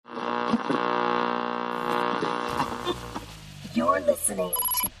You're listening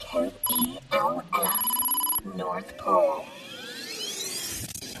to KELF North Pole.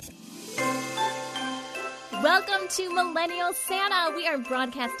 Welcome to Millennial Santa. We are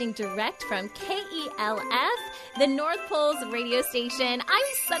broadcasting direct from KELF, the North Pole's radio station. I'm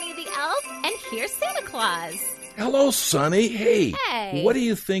Sunny the Elf, and here's Santa Claus. Hello, Sunny. Hey, Hey. What do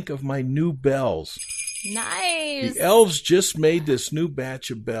you think of my new bells? Nice. The elves just made this new batch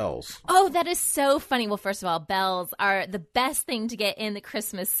of bells. Oh, that is so funny. Well, first of all, bells are the best thing to get in the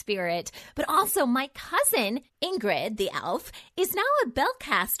Christmas spirit. But also, my cousin, Ingrid, the elf, is now a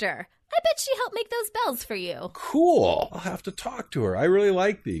bellcaster. I bet she helped make those bells for you. Cool. I'll have to talk to her. I really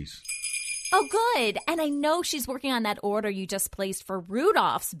like these. Oh, good. And I know she's working on that order you just placed for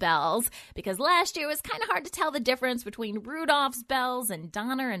Rudolph's bells, because last year it was kind of hard to tell the difference between Rudolph's bells and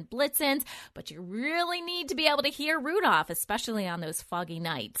Donner and Blitzen's, but you really need to be able to hear Rudolph, especially on those foggy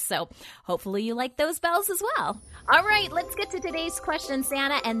nights. So hopefully you like those bells as well. All right, let's get to today's question,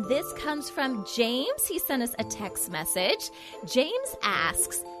 Santa, and this comes from James. He sent us a text message. James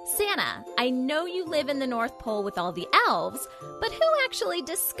asks, Santa, I know you live in the North Pole with all the elves, but who actually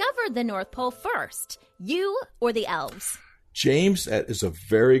discovered the North Pole first, you or the elves? James, that is a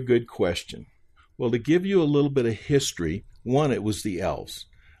very good question. Well, to give you a little bit of history, one, it was the elves.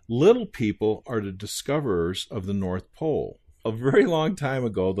 Little people are the discoverers of the North Pole. A very long time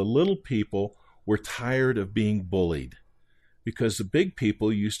ago, the little people were tired of being bullied because the big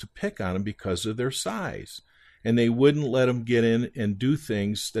people used to pick on them because of their size. And they wouldn't let them get in and do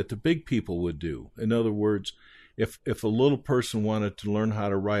things that the big people would do. In other words, if a little person wanted to learn how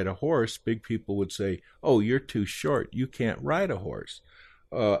to ride a horse, big people would say, oh, you're too short. You can't ride a horse.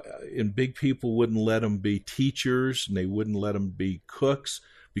 And big people wouldn't let them be teachers, and they wouldn't let them be cooks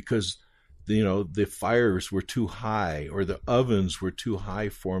because, the fires were too high or the ovens were too high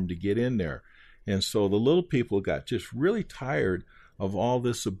for them to get in there. And so the little people got just really tired of all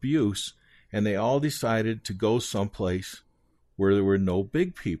this abuse, and they all decided to go someplace where there were no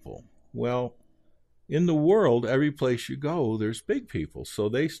big people. Well, in the world, every place you go, there's big people. So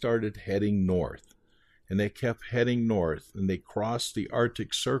they started heading north. And they kept heading north. And they crossed the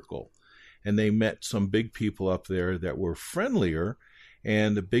Arctic Circle. And they met some big people up there that were friendlier.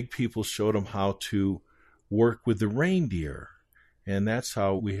 And the big people showed them how to work with the reindeer. And that's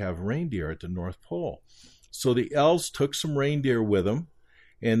how we have reindeer at the North Pole. So the elves took some reindeer with them.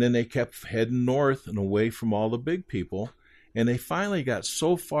 And then they kept heading north and away from all the big people. And they finally got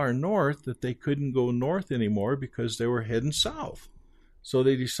so far north that they couldn't go north anymore because they were heading south. So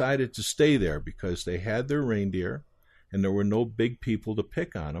they decided to stay there because they had their reindeer and there were no big people to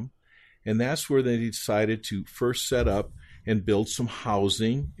pick on them. And that's where they decided to first set up and build some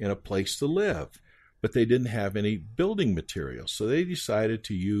housing and a place to live. But they didn't have any building material. So they decided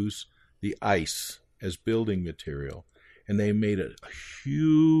to use the ice as building material. And they made a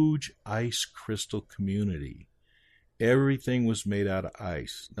huge ice crystal community. Everything was made out of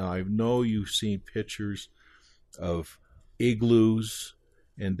ice. Now, I know you've seen pictures of igloos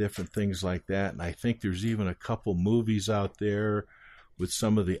and different things like that. And I think there's even a couple movies out there with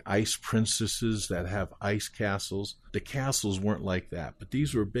some of the ice princesses that have ice castles. The castles weren't like that, but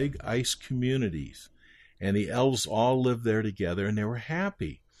these were big ice communities. And the elves all lived there together, and they were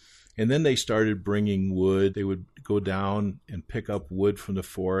happy. And then they started bringing wood. They would go down and pick up wood from the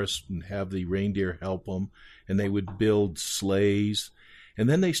forest and have the reindeer help them. And they would build sleighs. And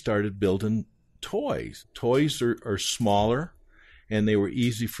then they started building toys. Toys are smaller, and they were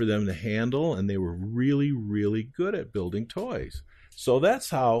easy for them to handle. And they were really, really good at building toys. So that's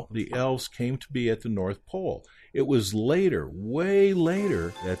how the elves came to be at the North Pole. It was later, way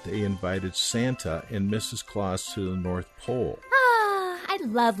later, that they invited Santa and Mrs. Claus to the North Pole. I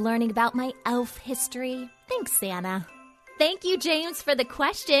love learning about my elf history. Thanks, Santa. Thank you, James, for the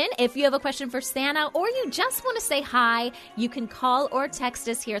question. If you have a question for Santa or you just want to say hi, you can call or text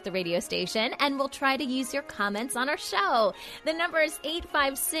us here at the radio station, and we'll try to use your comments on our show. The number is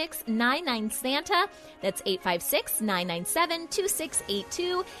 856-99-SANTA. That's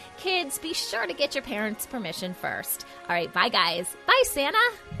 856-997-2682. Kids, be sure to get your parents' permission first. All right, bye, guys. Bye, Santa.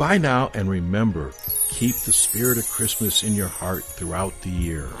 Bye now, and remember, keep the spirit of Christmas in your heart throughout the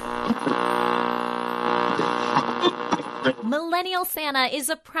year. Millennial Santa is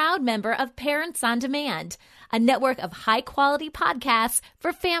a proud member of Parents on Demand, a network of high-quality podcasts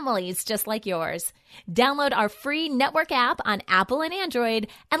for families just like yours. Download our free network app on Apple and Android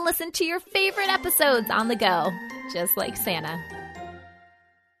and listen to your favorite episodes on the go, just like Santa.